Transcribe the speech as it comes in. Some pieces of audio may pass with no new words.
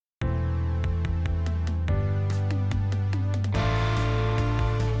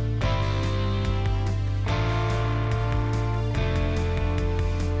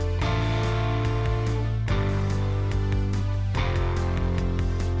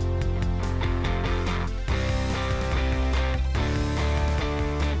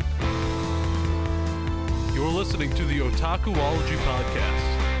Otakuology Podcast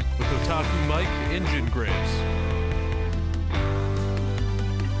with Otaku Mike and Jin Graves.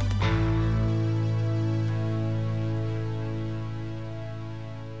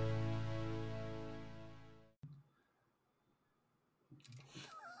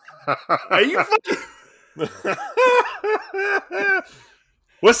 Are you fucking...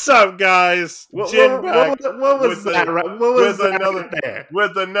 What's up, guys? Jin back. What was that? What was that another there?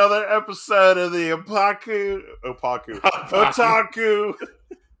 with another episode of the Otaku.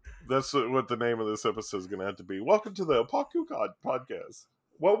 That's what the name of this episode is going to have to be. Welcome to the Otaku podcast.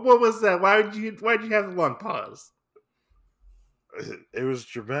 What was that? Why'd you have the long pause? It was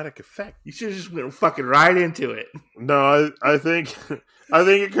dramatic effect. You should have just went fucking right into it. No, I think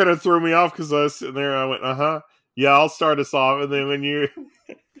it could have threw me off because I was sitting there and I went, yeah, I'll start us off. And then when you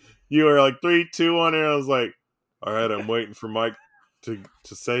were like 3, 2, 1, and I was like, all right, I'm waiting for Mike to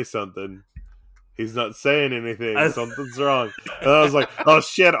say something. He's not saying anything. Something's wrong. And I was like, oh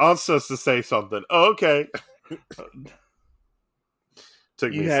shit, I'm supposed to say something. Oh, okay.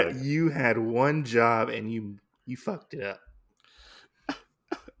 Took me a second. You had one job and you fucked it up.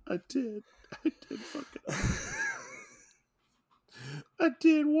 I did fuck it up. I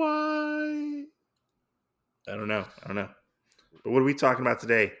did. Why? I don't know. But what are we talking about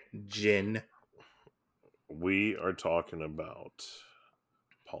today, Jin? We are talking about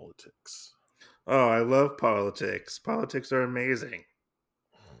politics. Oh, I love politics. Politics are amazing.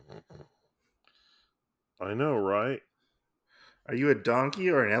 I know, right? Are you a donkey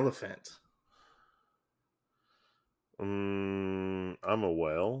or an elephant? I'm a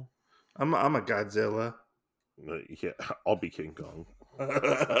whale. I'm a Godzilla. Yeah, I'll be King Kong.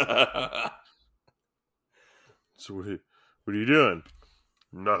 So what are you doing?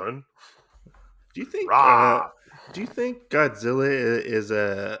 Nothing. Do you think Godzilla is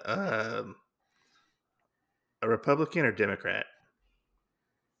a Republican or Democrat?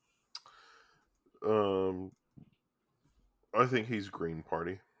 I think he's Green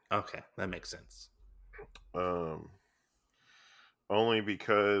Party. Okay, that makes sense. Only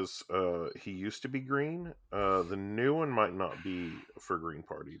because he used to be green. The new one might not be for Green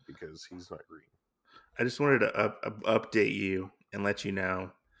Party because he's not green. I just wanted to update you and let you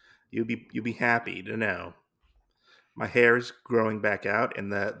know. You'll be happy to know. My hair is growing back out,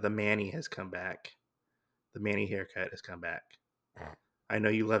 and the Manny has come back. The Manny haircut has come back. I know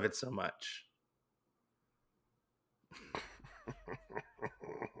you love it so much.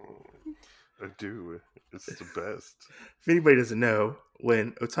 I do. It's the best. If anybody doesn't know,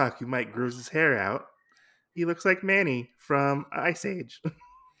 when Otaku Mike grows his hair out, he looks like Manny from Ice Age.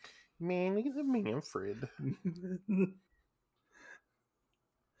 Manny the Manfred.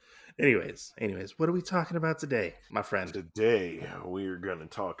 Anyways, what are we talking about today, my friend? Today, we are going to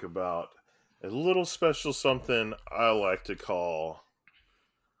talk about a little special something I like to call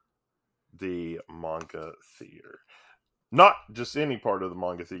the manga theater. Not just any part of the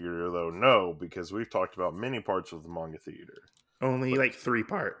manga theater, though, no, because we've talked about many parts of the manga theater. Only like 3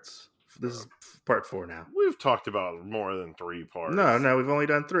 parts. This is part 4 now. We've talked about more than 3 parts. No, we've only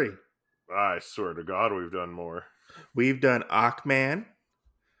done 3. I swear to God, we've done more. We've done Aquaman,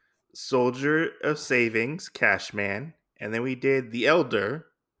 Soldier of Savings, Cashman, and then we did The Elder,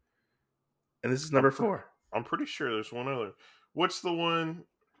 and this is number 4. I'm pretty sure there's one other. What's the one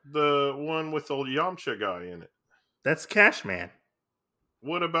with the Yamcha guy in it? That's Cashman.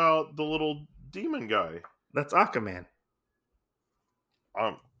 What about the little demon guy? That's Aquaman.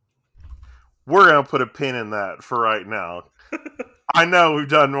 We're going to put a pin in that for right now. I know we've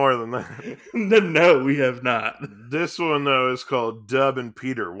done more than that. No, we have not. This one, though, is called Dub and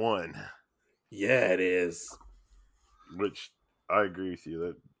Peter 1. Yeah, it is. Which, I agree with you,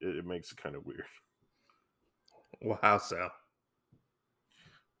 that it makes it kind of weird. Well, how so?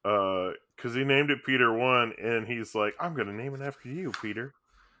 Because he named it Peter 1, and he's like, I'm going to name it after you, Peter.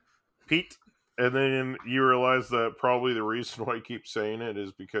 Pete. And then you realize that probably the reason why he keeps saying it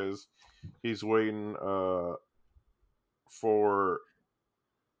is because he's waiting for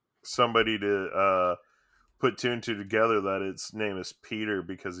somebody to put 2 and 2 together that its name is Peter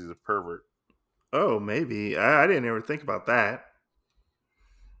because he's a pervert. Oh, maybe. I didn't ever think about that.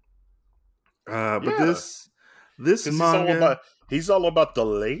 But this manga... He's all about the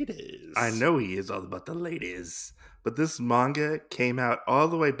ladies. I know he is all about the ladies. But this manga came out all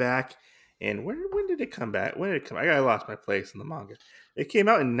the way back. And when did it come back? When did it come? I lost my place in the manga. It came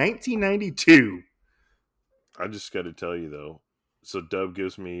out in 1992. I just got to tell you, though. So Dub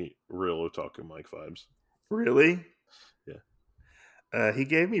gives me real Otaku Mike vibes. Really? Yeah. He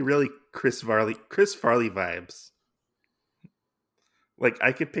gave me really Chris Farley vibes. Like,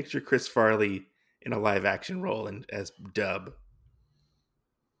 I could picture Chris Farley in a live action role and as Dub.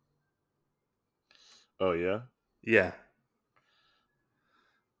 Oh yeah. Yeah.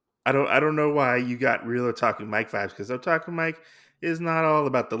 I don't know why you got real Otaku Mike vibes, because Otaku Mike is not all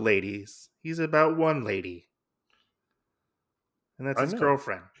about the ladies. He's about one lady. And that's I his know.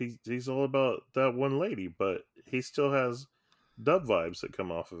 girlfriend. He's all about that one lady, but he still has Dub vibes that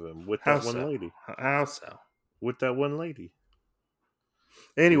come off of him with How that one so? lady. How so? With that one lady.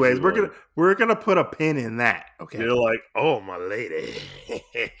 Anyways, You're like, we're gonna put a pin in that. Okay. you're like, oh my lady.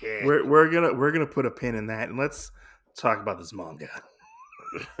 We're gonna put a pin in that, and let's talk about this manga.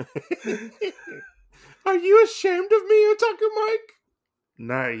 Are you ashamed of me, Otaku Mike?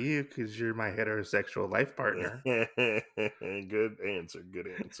 Not you, because you're my heterosexual life partner. Good answer. Good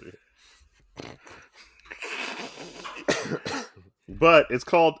answer. But it's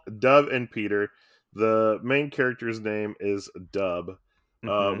called Dub and Peter. The main character's name is Dub,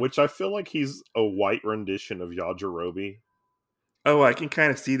 which I feel like he's a white rendition of Yajirobe. Oh, I can kind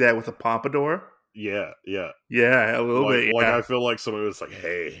of see that with a pompadour. Yeah. Yeah, a little bit. Like Yeah. I feel like somebody was like,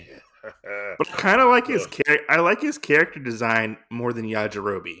 "Hey." But I kind of like his I like his character design more than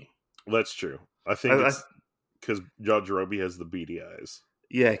Yajirobe. That's true. I think it's because Yajirobe has the beady eyes.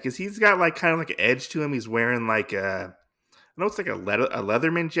 Yeah, because he's got like kind of like an edge to him. He's wearing like I know it's like a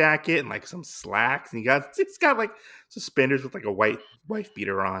Leatherman jacket and like some slacks, and he's got like suspenders with like a white wife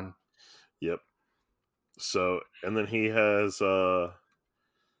beater on. Yep. So, and then he has a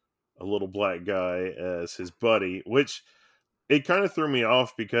little black guy as his buddy, which it kind of threw me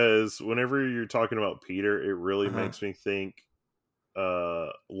off because whenever you're talking about Peter, it really makes me think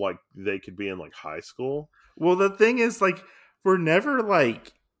like they could be in like high school. Well, the thing is, like, we're never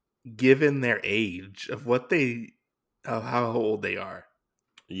like given their age of what of how old they are.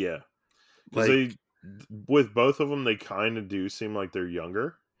 Yeah. Like, with both of them, they kind of do seem like they're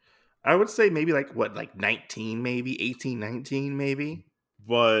younger. I would say maybe like what, like 19, maybe 18, 19, maybe.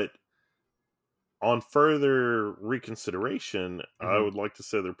 But on further reconsideration, I would like to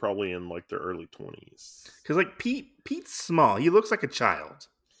say they're probably in like their early 20s. Because like Pete's small. He looks like a child.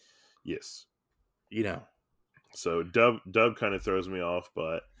 Yes. You know. So Dub kind of throws me off,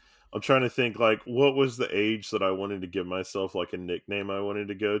 but I'm trying to think like what was the age that I wanted to give myself like a nickname I wanted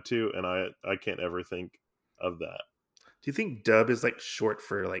to go to, and I can't ever think of that. Do you think Dub is like short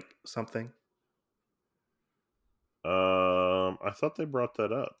for like something? I thought they brought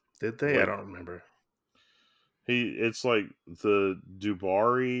that up. Did they? Like, I don't remember. It's like the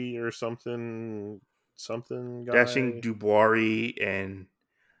Dubari or something guy. Dashing Dubois and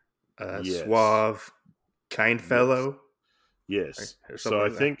Yes. Suave Kind Fellow. Yes. Or So I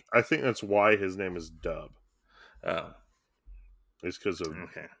like think that's why his name is Dub. Oh. It's because of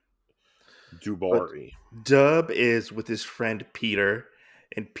Okay. Dubari. But Dub is with his friend Peter,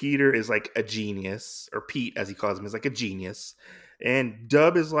 and Peter is like a genius, or Pete as he calls him is like a genius. And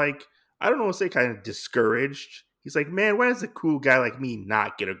Dub is like, I don't know what to say, kind of discouraged. He's like, man, why does a cool guy like me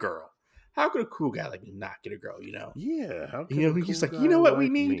not get a girl? How could a cool guy like me not get a girl, you know? Yeah, how can he's like, you know what we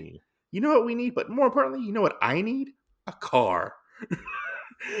need? Me? You know what we need? But more importantly, you know what I need? A car.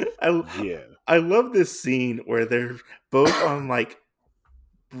 I love this scene where they're both on like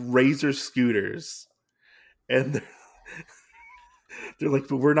razor scooters, and they're like,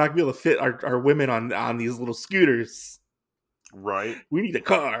 but we're not gonna be able to fit our women on these little scooters. Right. We need a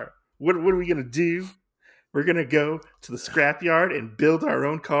car. What are we gonna do? We're gonna go to the scrapyard and build our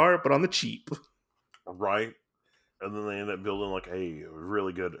own car, but on the cheap. Right. And then they end up building like a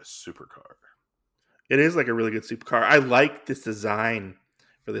really good supercar. It is like a really good supercar. I like this design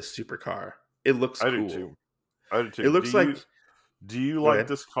for this supercar. It looks cool. I do too. It looks like. Do you like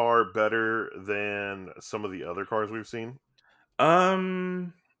this car better than some of the other cars we've seen? I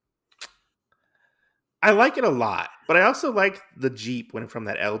like it a lot, but I also like the Jeep from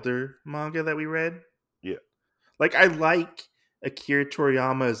that Elder manga that we read. Yeah. Like, I like Akira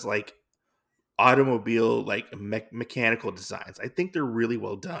Toriyama's like automobile like mechanical designs. I think they're really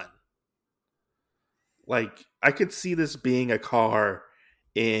well done. Like, I could see this being a car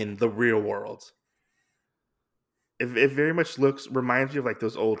in the real world. It very much reminds me of like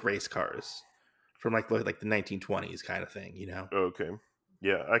those old race cars from like the 1920s kind of thing, you know? Okay.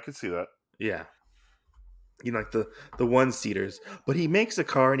 Yeah, I could see that. Yeah. You know, like the one-seaters. But he makes a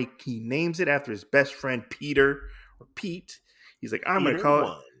car and he names it after his best friend Peter or Pete. He's like, I'm gonna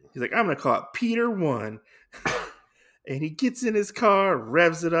call it Peter 1. And he gets in his car,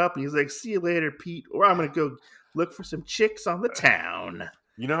 revs it up, and he's like, see you later, Pete, or I'm gonna go look for some chicks on the town.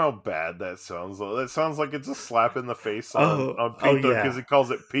 You know how bad that sounds? That sounds like it's a slap in the face on Pete, because he calls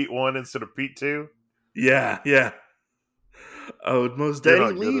it Pete 1 instead of Pete 2. Yeah. Oh, most You're dead.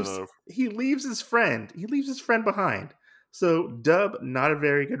 not good enough. He leaves his friend. He leaves his friend behind. So Dub, not a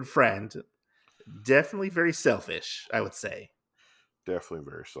very good friend. Definitely very selfish, I would say. Definitely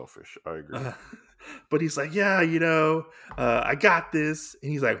very selfish. I agree. Uh, but he's like, yeah, I got this.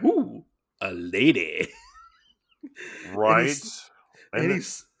 And he's like, ooh, a lady. and Right. he's and And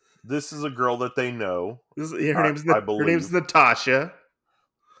he's this is a girl that they know. her I name's believe. Natasha,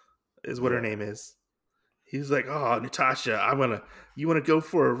 is what her Yeah. name is. He's like, oh, Natasha, you wanna go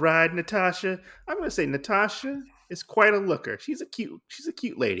for a ride, Natasha? I'm gonna say Natasha is quite a looker. She's a cute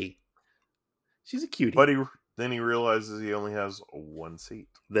lady. She's a cutie. But then he realizes he only has one seat.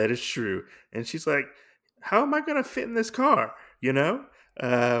 That is true. And she's like, how am I going to fit in this car? If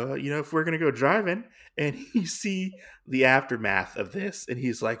we're going to go driving. And you see the aftermath of this. And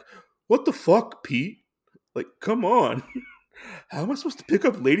he's like, what the fuck, Pete? Like, come on. How am I supposed to pick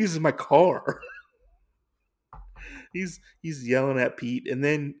up ladies in my car? he's yelling at Pete. And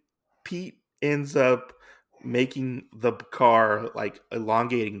then Pete ends up making the car, like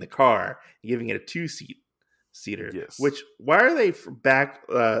elongating the car, giving it a 2-seater. Yes. Which, why are they back?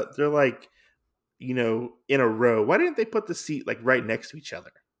 They're like, in a row. Why didn't they put the seat like right next to each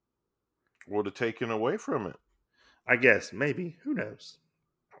other? Would have taken away from it. I guess maybe. Who knows?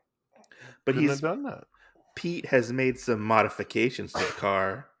 But Couldn't have done that. Pete has made some modifications to the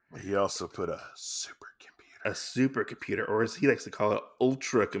car. He also put a supercomputer, or as he likes to call it,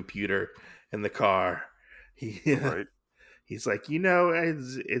 ultra computer in the car. Right. He's like,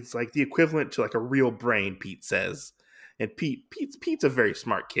 it's like the equivalent to like a real brain. Pete says, and Pete's a very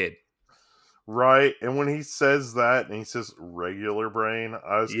smart kid. Right. And when he says that and he says regular brain,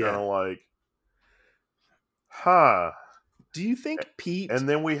 I was kind of like, huh. Do you think Pete... And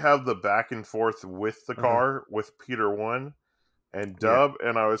then we have the back and forth with the car with Peter 1 and Dub.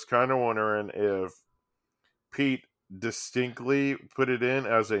 And I was kind of wondering if Pete distinctly put it in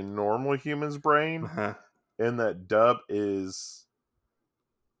as a normal human's brain and that Dub is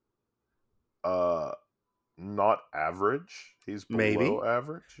not average. He's below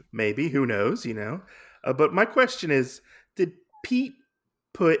average. Maybe. Who knows, But my question is, did Pete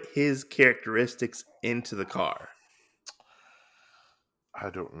put his characteristics into the car? I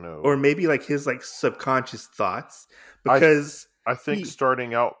don't know. Or maybe like his like subconscious thoughts. Because I think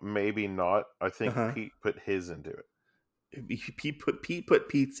starting out, maybe not. I think Pete put his into it. Pete put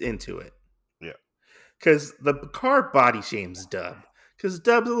Pete's into it. Yeah. Because the car body shames Dub. Because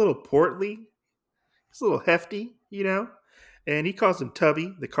Dub's a little portly. He's a little hefty, and he calls him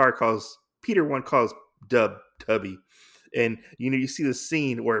Tubby. Peter 1 calls Dub Tubby. And, you see the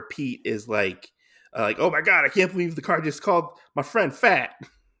scene where Pete is like, oh my God, I can't believe the car just called my friend fat.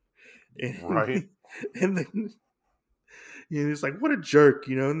 Right. And then, he's like, what a jerk,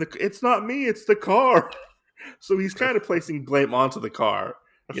 and it's not me, it's the car. So he's kind of placing blame onto the car.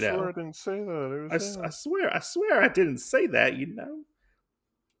 I swear I didn't say that. I swear I didn't say that,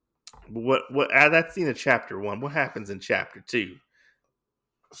 What that's in chapter 1. What happens in chapter 2?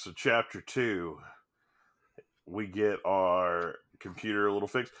 So chapter 2, we get our computer a little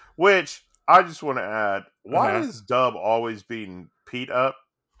fixed. Which I just want to add, why is Dub always beating Pete up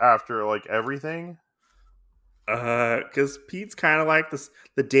after like everything? Because Pete's kind of like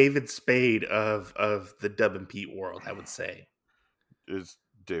the David Spade of the Dub and Pete world, I would say. Is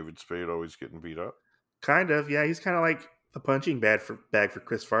David Spade always getting beat up? Kind of, yeah. He's kind of like the punching bag for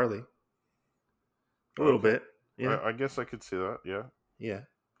Chris Farley. A little bit, yeah. I guess I could see that, yeah. Yeah.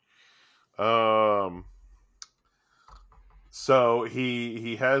 So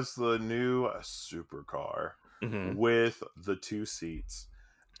he has the new supercar with the 2 seats.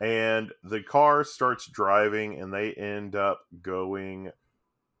 And the car starts driving and they end up going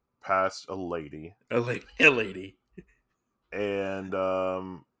past a lady. A lady. And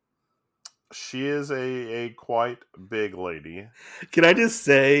she is a quite big lady. Can I just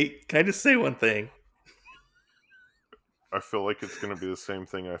say one thing? I feel like it's going to be the same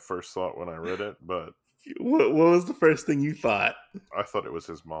thing I first thought when I read it, but... What was the first thing you thought? I thought it was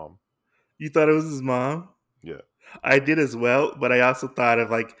his mom. You thought it was his mom? Yeah. I did as well, but I also thought of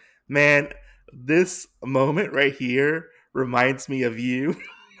like, man, this moment right here reminds me of you.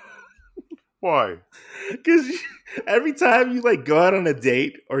 Why? Because every time you like go out on a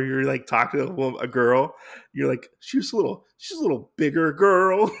date or you're like talking to a girl, you're like, she's a little bigger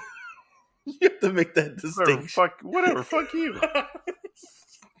girl. You have to make that distinction. Whatever, fuck you.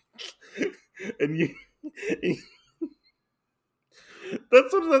 And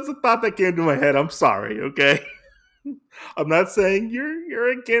that's a thought that came to my head. I'm sorry, okay? I'm not saying you're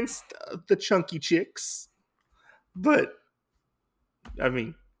against the chunky chicks, but I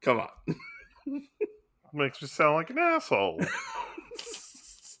mean, come on. Makes me sound like an asshole.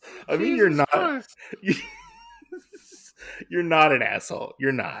 I mean, Jesus you're not. Christ. You're not an asshole.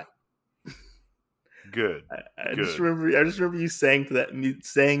 You're not. Good. I Good. just remember you saying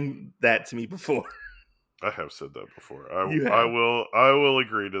that to me before. I have said that before. You I have. will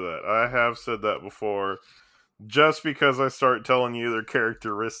agree to that. I have said that before. Just because I start telling you their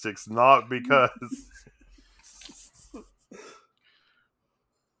characteristics, not because.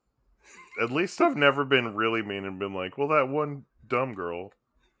 At least I've never been really mean and been like, well, that one dumb girl.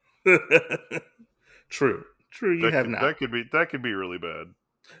 True. You have not. That could be really bad.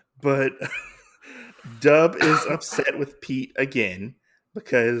 But Dub is upset with Pete again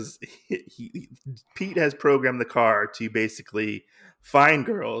because Pete has programmed the car to basically find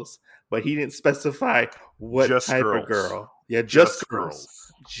girls, but he didn't specify what Just type girls. of girl. Yeah, Just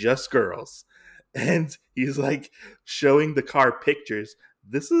girls. Just girls. And he's like showing the car pictures.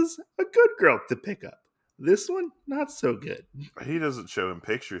 This is a good girl to pick up. This one, not so good. He doesn't show him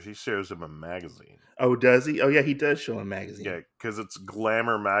pictures. He shows him a magazine. Oh, does he? Oh, yeah, he does show a magazine. Yeah, because it's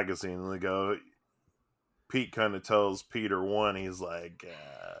Glamour magazine. And they go, Pete kind of tells Peter one, he's like,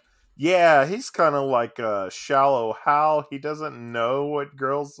 yeah, he's kind of like a shallow Hal. He doesn't know what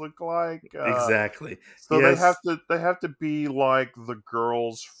girls look like. Exactly. So yes. they have to be like the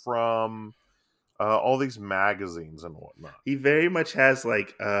girls from all these magazines and whatnot. He very much has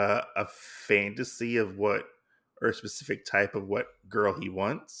like a fantasy of what, or a specific type of what girl he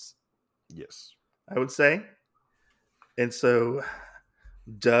wants. Yes, I would say. And so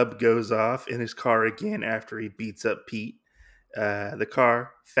Dub goes off in his car again after he beats up Pete. The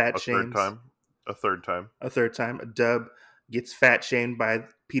car fat shames. A third time. Dub gets fat shamed by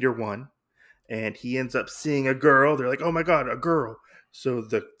Peter 1, and he ends up seeing a girl. They're like, oh my god, a girl. So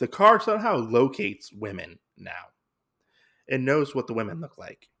the car somehow locates women now and knows what the women look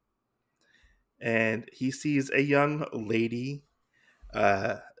like. And he sees a young lady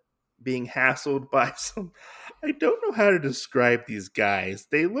being hassled by some... I don't know how to describe these guys.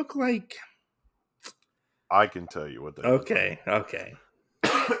 They look like... I can tell you what they look like. Okay.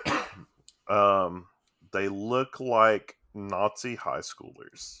 They look like Nazi high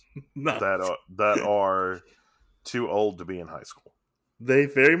schoolers that are too old to be in high school. They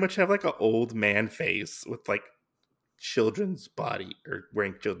very much have like an old man face with like children's body or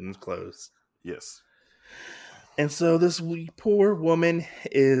wearing children's clothes. Yes. And so this poor woman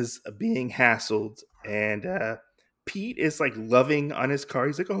is being hassled, and Pete is like loving on his car.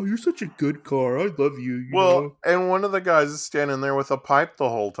 He's like, "Oh, you're such a good car. I love you." You know? And one of the guys is standing there with a pipe the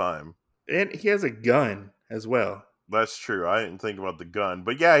whole time. And he has a gun as well. That's true. I didn't think about the gun.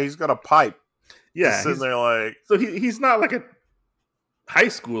 But yeah, he's got a pipe. Yeah. He's sitting there like... So he's not like a high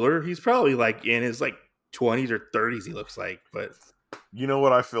schooler. He's probably like in his like 20s or 30s, he looks like. But you know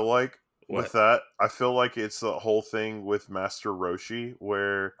what I feel like what? with that? I feel like it's the whole thing with Master Roshi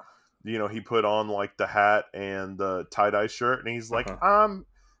where, you know, he put on like the hat and the tie-dye shirt and he's like,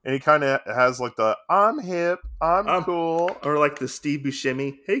 and he kind of has like the, I'm hip, I'm cool. Or like the Steve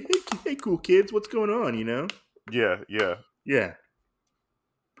Buscemi, hey, cool kids, what's going on, you know? Yeah.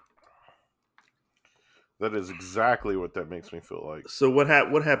 That is exactly what that makes me feel like. So what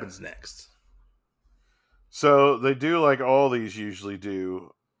happens next? So they do like all these usually do.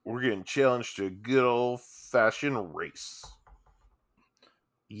 We're getting challenged to a good old-fashioned race.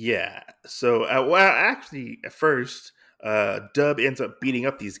 Yeah. So, actually, at first, Dub ends up beating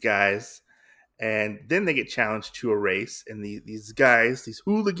up these guys, and then they get challenged to a race. And these guys, these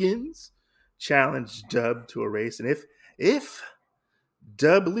hooligans, challenge Dub to a race. And if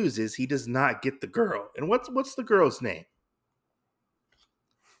Dub loses, he does not get the girl. And what's the girl's name?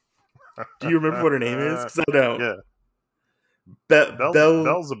 Do you remember what her name is? Because I don't. Yeah.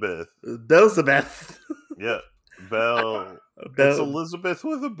 Belzebeth. Belzebeth. Yeah. It's Elizabeth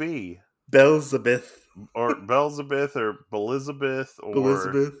with a B. Belzebeth. Or Belzebeth or Belizabeth or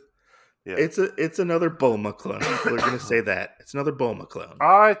Elizabeth. Yeah. It's another Bulma clone. We're gonna say that. It's another Bulma clone.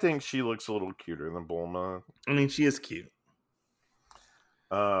 I think she looks a little cuter than Bulma. I mean, she is cute.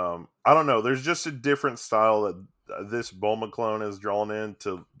 I don't know. There's just a different style that this Bulma clone is drawn in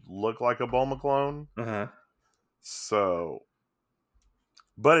to look like a Bulma clone. So,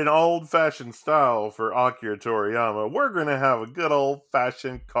 but in old-fashioned style for Akira Toriyama, we're going to have a good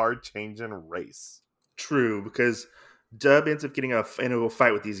old-fashioned card-changing race. True, because Dub ends up getting into a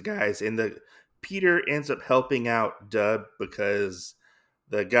fight with these guys, and Peter ends up helping out Dub because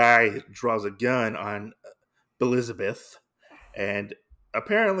the guy draws a gun on Elizabeth, and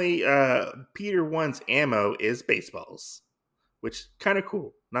apparently Peter 1's ammo is baseballs, which is kind of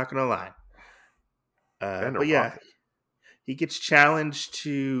cool, not going to lie. But yeah, he gets challenged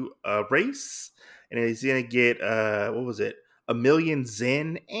to a race, and he's gonna get what was it, 1,000,000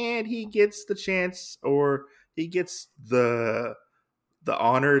 Zen, and he gets the chance, or he gets the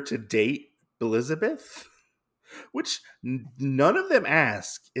honor to date Elizabeth, which none of them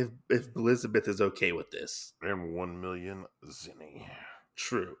ask if Elizabeth is okay with this. And 1,000,000 zinny.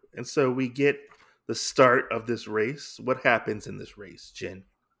 True. And so we get the start of this race. What happens in this race, Jin?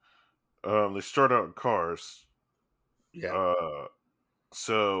 They start out in cars. Yeah.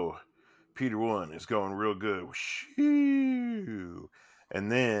 So Peter 1 is going real good. Shoo.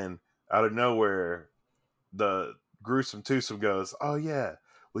 And then out of nowhere, the gruesome twosome goes, "Oh yeah,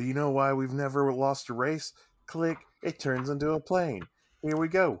 well, you know why we've never lost a race? Click, it turns into a plane. Here we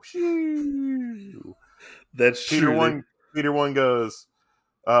go." Shoo. That's Peter true. Peter 1 goes,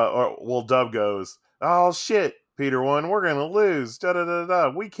 Dub goes, "Oh shit, Peter 1, we're gonna lose. Da da da da.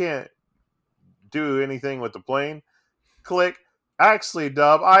 We can't do anything with the plane." Click. Actually,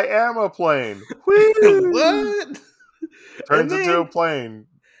 Dub, I am a plane. Whee! What? And Turns into a then, plane. and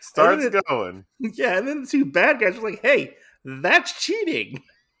Starts then, going. yeah, and then the two bad guys are like, "Hey, that's cheating.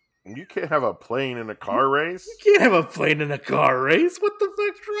 You can't have a plane in a car You race. can't have a plane in a car race. What the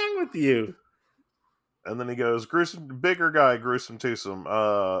fuck's wrong with you?" And then he goes, bigger guy, gruesome twosome.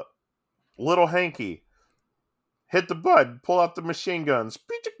 Little Hanky, hit the button, pull out the machine guns.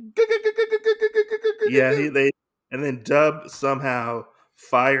 Yeah, and then Dub somehow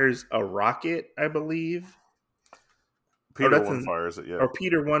fires a rocket, I believe. Peter 1 fires it, yeah. Or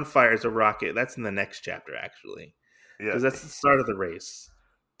Peter 1 fires a rocket. That's in the next chapter, actually. Yeah. Because that's the start of the race.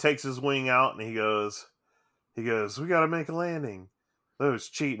 Takes his wing out and he goes, we gotta make a landing. Those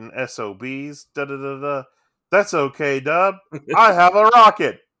cheating SOBs. Da da da da. That's okay, Dub. I have a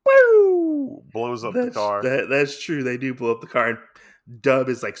rocket. Woo! Blows up the car. That's true. They do blow up the car. And Dub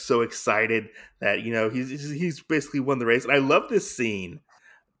is like so excited that, he's basically won the race. And I love this scene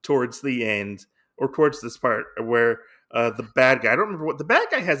towards the end, or towards this part where the bad guy, I don't remember what the bad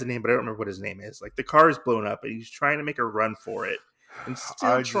guy has a name, but I don't remember what his name is. Like the car is blown up and he's trying to make a run for it and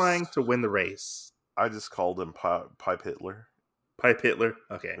still trying to win the race. I just called him Pipe Hitler. Pipe Hitler?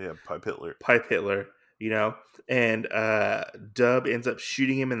 Okay. Yeah, Pipe Hitler. Pipe Hitler, and Dub ends up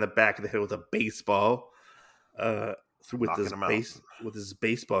shooting him in the back of the head with a baseball, with his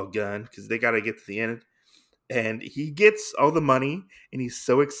baseball gun, because they got to get to the end. And he gets all the money, and he's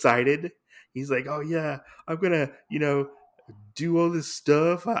so excited. He's like, "Oh yeah, I'm gonna, do all this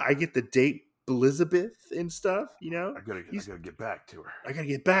stuff. I get to date Elizabeth and stuff. I gotta get back to her. I gotta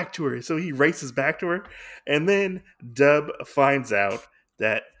get back to her." So he races back to her, and then Dub finds out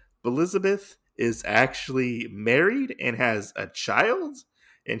that Elizabeth is actually married and has a child,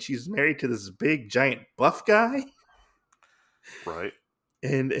 and she's married to this big giant buff guy. Right.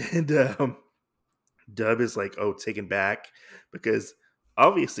 And Dub is like, oh, taken back, because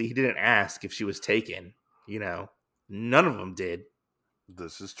obviously he didn't ask if she was taken. None of them did.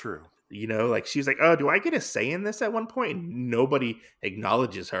 This is true. Like she's like, "Oh, do I get a say in this?" At one point, and nobody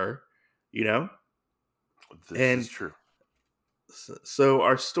acknowledges her. This is true. So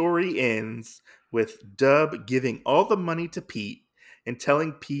our story ends with Dub giving all the money to Pete and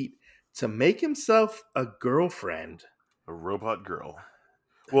telling Pete to make himself a girlfriend. A robot girl.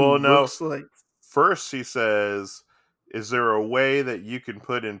 Well, no. First he says, "Is there a way that you can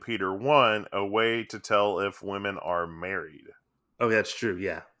put in Peter 1 a way to tell if women are married?" Oh, that's true,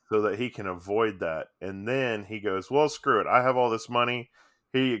 yeah. So that he can avoid that. And then he goes, "Well, screw it. I have all this money.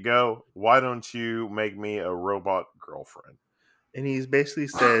 Here you go. Why don't you make me a robot girlfriend?" And he basically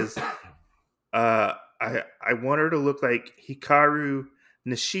says, I want her to look like Hikaru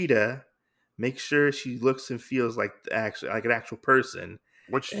Nishida. Make sure she looks and feels like an actual person.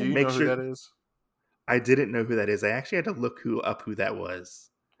 Which, do you know who that is? I didn't know who that is. I actually had to look who that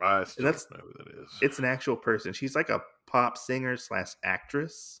was. I still don't know who that is. It's an actual person. She's like a pop singer /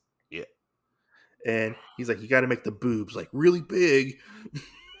 actress. Yeah. And he's like, "You got to make the boobs like really big." He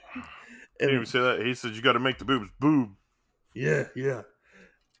didn't even say that. He said, "You got to make the boobs boob." Yeah.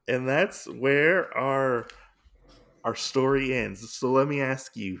 And that's where our story ends. So let me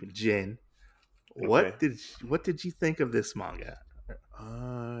ask you, Jen, what did you think of this manga?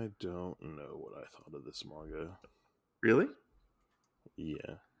 I don't know what I thought of this manga. Really?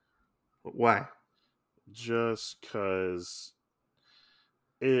 Yeah. Why? Just because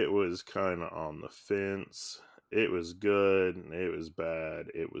it was kind of on the fence. It was good. It was bad.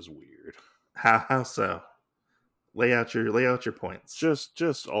 It was weird. How so? Lay out your points.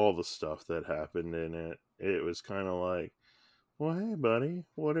 Just all the stuff that happened in it. It was kind of like, well, hey, buddy,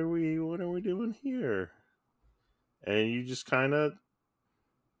 what are we doing here? And you just kind of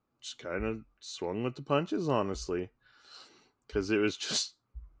swung with the punches, honestly, because it's just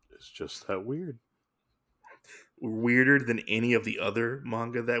that weird. weirder than any of the other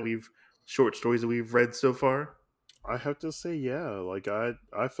manga that short stories that we've read so far? I have to say, yeah. Like I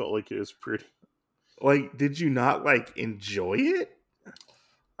felt like it was pretty. Like, did you not like enjoy it?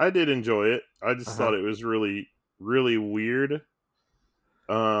 I did enjoy it. I just Uh-huh. thought it was really, really weird.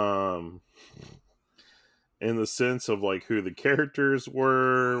 Um, in the sense of like who the characters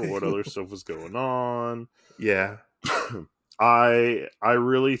were, what other stuff was going on. Yeah. I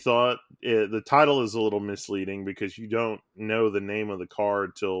really thought the title is a little misleading because you don't know the name of the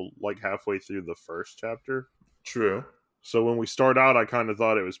card till like halfway through the first chapter. True. So when we start out, I kind of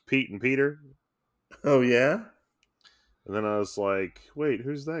thought it was Pete and Peter, Oh yeah. and then I was like, "Wait,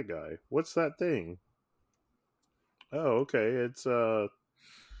 who's that guy? What's that thing?" Oh, okay, it's that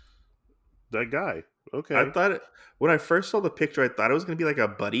guy. I Okay, thought when I first saw the picture, I thought it was going to be like a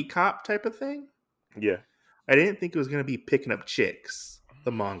buddy cop type of thing. yeah, I didn't think it was going to be picking up chicks,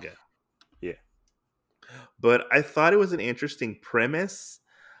 the manga. yeah, But I thought it was an interesting premise.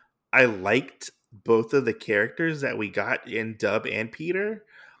 I liked both of the characters that we got in Dub and Peter.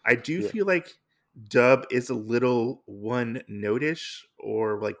 I do yeah. feel like Dub is a little one notish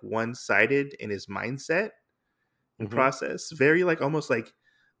or like one sided in his mindset and Mm-hmm. process. Very like almost like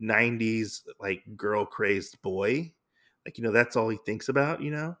 90s like girl crazed boy. Like, that's all he thinks about,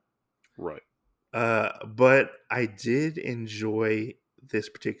 Right. But I did enjoy this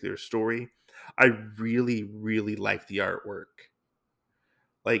particular story. I really, really like the artwork.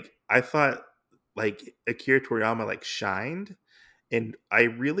 Like I thought like Akira Toriyama like shined, and I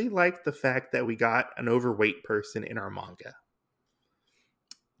really like the fact that we got an overweight person in our manga.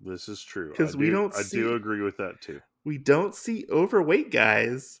 This is true. Because we don't I do see agree with that too. overweight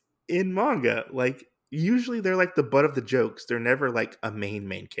guys in manga. Like usually they're like the butt of the jokes. They're never like a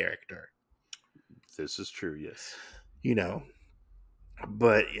main character. This is true. Yes. You know.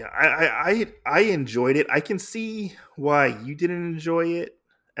 But yeah, I enjoyed it. I can see why you didn't enjoy it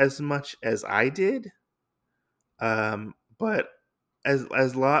as much as I did. But as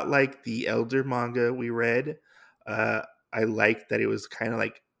a lot like the Elder manga we read, uh, I liked that it was kind of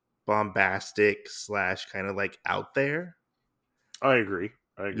like bombastic slash kind of like out there. I agree.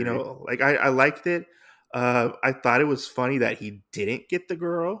 I agree. Like I liked it. I thought it was funny that he didn't get the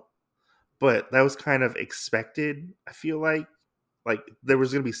girl, but that was kind of expected. I feel like there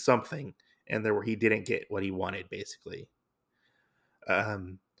was going to be something, and there where he didn't get what he wanted, basically.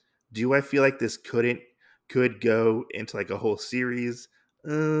 Do I feel like this could go into like a whole series?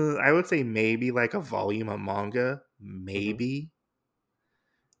 I would say maybe like a volume of manga, Mm-hmm. maybe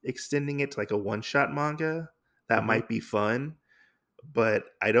extending it to like a one shot manga. That Mm-hmm. might be fun, but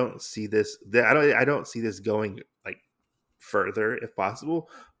I don't see this. I don't see this going like further if possible.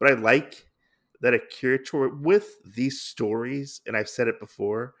 But I like that Akira with these stories, and I've said it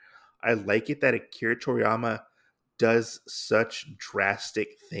before. I like it that Akira Toriyama does such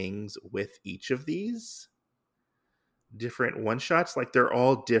drastic things with each of these different one shots. Like they're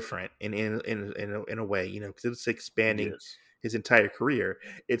all different in a way, because it's expanding Yes. his entire career.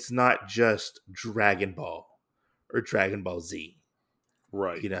 It's not just Dragon Ball or Dragon Ball Z.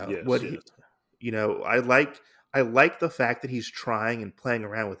 Right. Yes. What Yes. he, I like the fact that he's trying and playing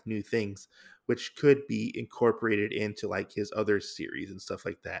around with new things, which could be incorporated into like his other series and stuff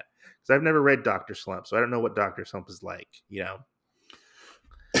like that. Because I've never read Doctor Slump, so I don't know what Doctor Slump is like. Yeah.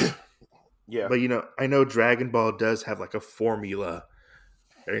 But I know Dragon Ball does have like a formula,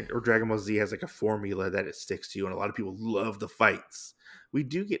 or Dragon Ball Z has like a formula that it sticks to, and a lot of people love the fights. We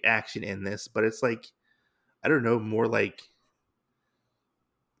do get action in this, but it's like, I don't know, more like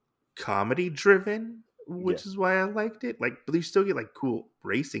comedy driven, Yeah. which is why I liked it. Like, but you still get like cool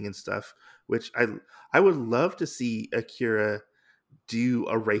racing and stuff, which I would love to see Akira do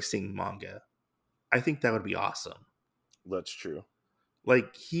a racing manga. I think that would be awesome. That's true.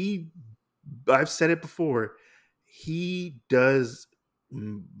 Like I've said it before, he does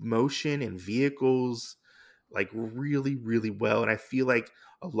motion and vehicles like really, really well. And I feel like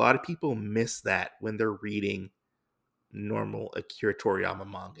a lot of people miss that when they're reading normal Akira Toriyama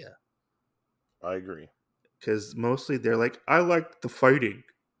manga. I agree. Because mostly they're like, I like the fighting.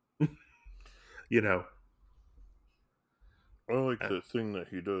 you know, I like Uh, the thing that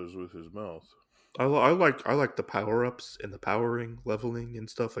he does with his mouth. I like the power ups and the powering, leveling, and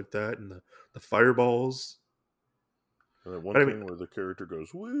stuff like that, and the fireballs. And that one But I mean, thing where the character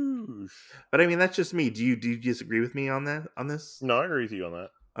goes whoosh. that's just me. Do you disagree with me on this? No, I agree with you on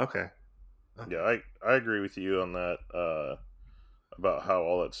that. Okay. Yeah, Okay. I agree with you on that. About how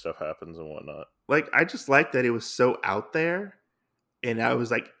all that stuff happens and whatnot. Like I just like that it was so out there, and I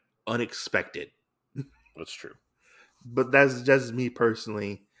was like unexpected. That's true. But that's just me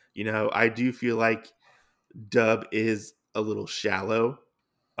personally. I do feel like Dub is a little shallow,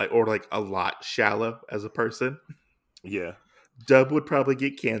 or like a lot shallow as a person, Yeah, Dub would probably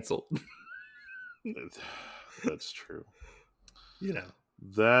get canceled. that's true. You know.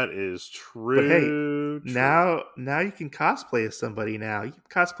 That is But hey, true. now you can cosplay as somebody now. You can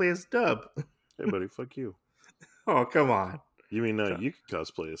cosplay as Dub. Hey, buddy, fuck you. Oh, come on. You mean you could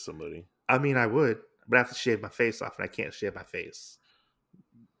cosplay as somebody? I mean, I would, but I have to shave my face off, and I can't shave my face.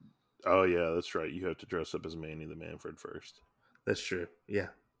 Oh yeah, that's right. You have to dress up as Manny the Manfred first, That's true. Yeah,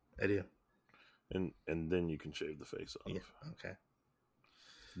 I do. and then you can shave the face off. Yeah. Okay.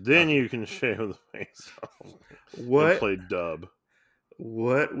 Then you can shave the face off and What play Dub.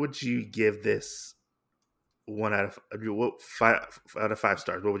 What would you give this? 5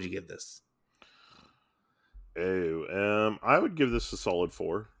 stars. What would you give this? Oh, I would give this a solid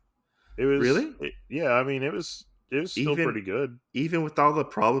 4. It was Really? yeah. I mean, it was still Even pretty good. even with all the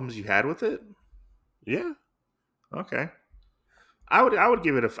problems you had with it? Yeah, Okay. I would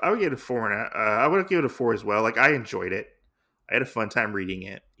give it a 4 and I would give it a 4 as well. Like, I enjoyed it. I had a fun time reading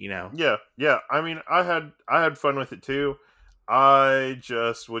it. You know. yeah. I mean, I had fun with it too.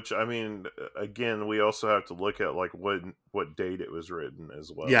 Which I mean, again, we also have to look at like what date it was written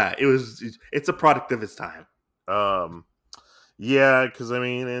as well. Yeah, it's a product of its time. Yeah, because I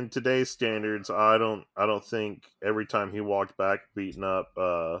mean, in today's standards, I don't think every time he walked back beaten up.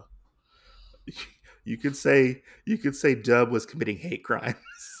 You could say Dub was committing hate crimes.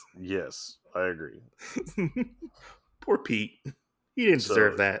 Yes, I agree. Poor Pete. He didn't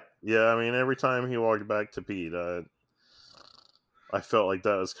deserve that. Yeah, I mean, every time he walked back to Pete, I felt like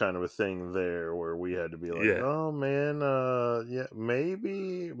that was kind of a thing there where we had to be like, oh man, yeah,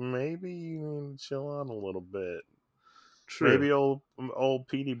 maybe you need to chill out a little bit. True. Maybe old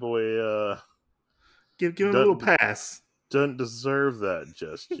Petey boy give him a little pass. Doesn't deserve that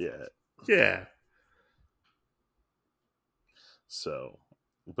just yet. Yeah. So,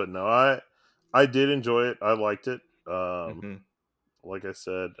 but no, I did enjoy it. I liked it. Like I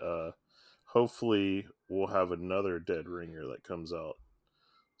said, hopefully we'll have another Dead Ringer that comes out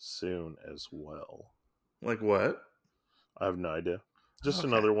soon as well. Like what? I have no idea. Just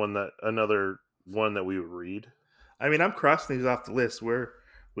another one that we would read. I mean, I'm crossing these off the list where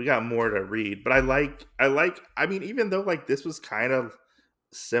we got more to read, but I mean, even though like this was kind of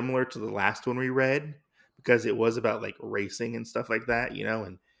similar to the last one we read because it was about like racing and stuff like that, you know,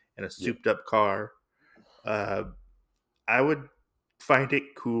 and a souped up car. I would find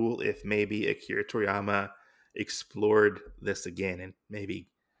it cool if maybe Akira Toriyama explored this again and maybe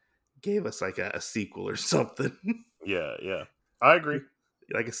gave us like a sequel or something. Yeah. I agree.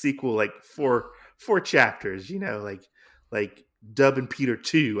 Like a sequel, like four chapters, you know, like Dub and Peter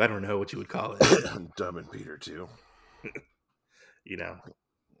 2. I don't know what you would call it. Dub and Peter 2. You know.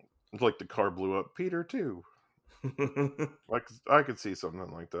 It's like the car blew up. Peter 2. Like, I could see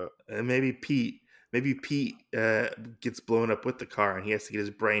something like that. And maybe Pete gets blown up with the car and he has to get his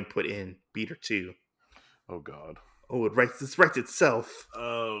brain put in Peter 2. Oh God. Oh, it writes itself.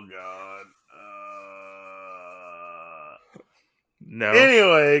 Oh God. No.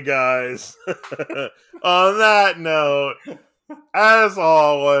 Anyway, guys, on that note, as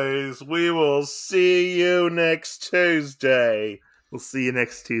always, we will see you next Tuesday. We'll see you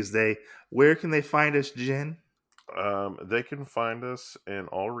next Tuesday. Where can they find us, Jen? They can find us in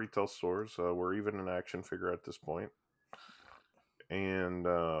all retail stores. We're even an action figure at this point. And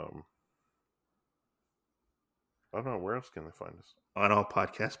I don't know, where else can they find us? On all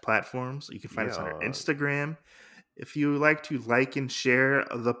podcast platforms. You can find us on our Instagram. If you like to like and share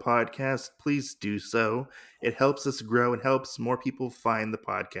the podcast, please do so. It helps us grow and helps more people find the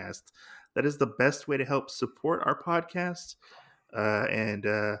podcast. That is the best way to help support our podcast.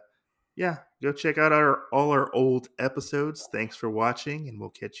 Yeah, go check out all our old episodes. Thanks for watching, and we'll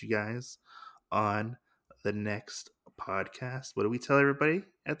catch you guys on the next podcast. What do we tell everybody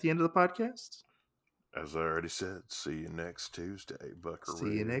at the end of the podcast? As I already said, see you next Tuesday, Buckaroo.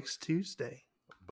 See you next Tuesday.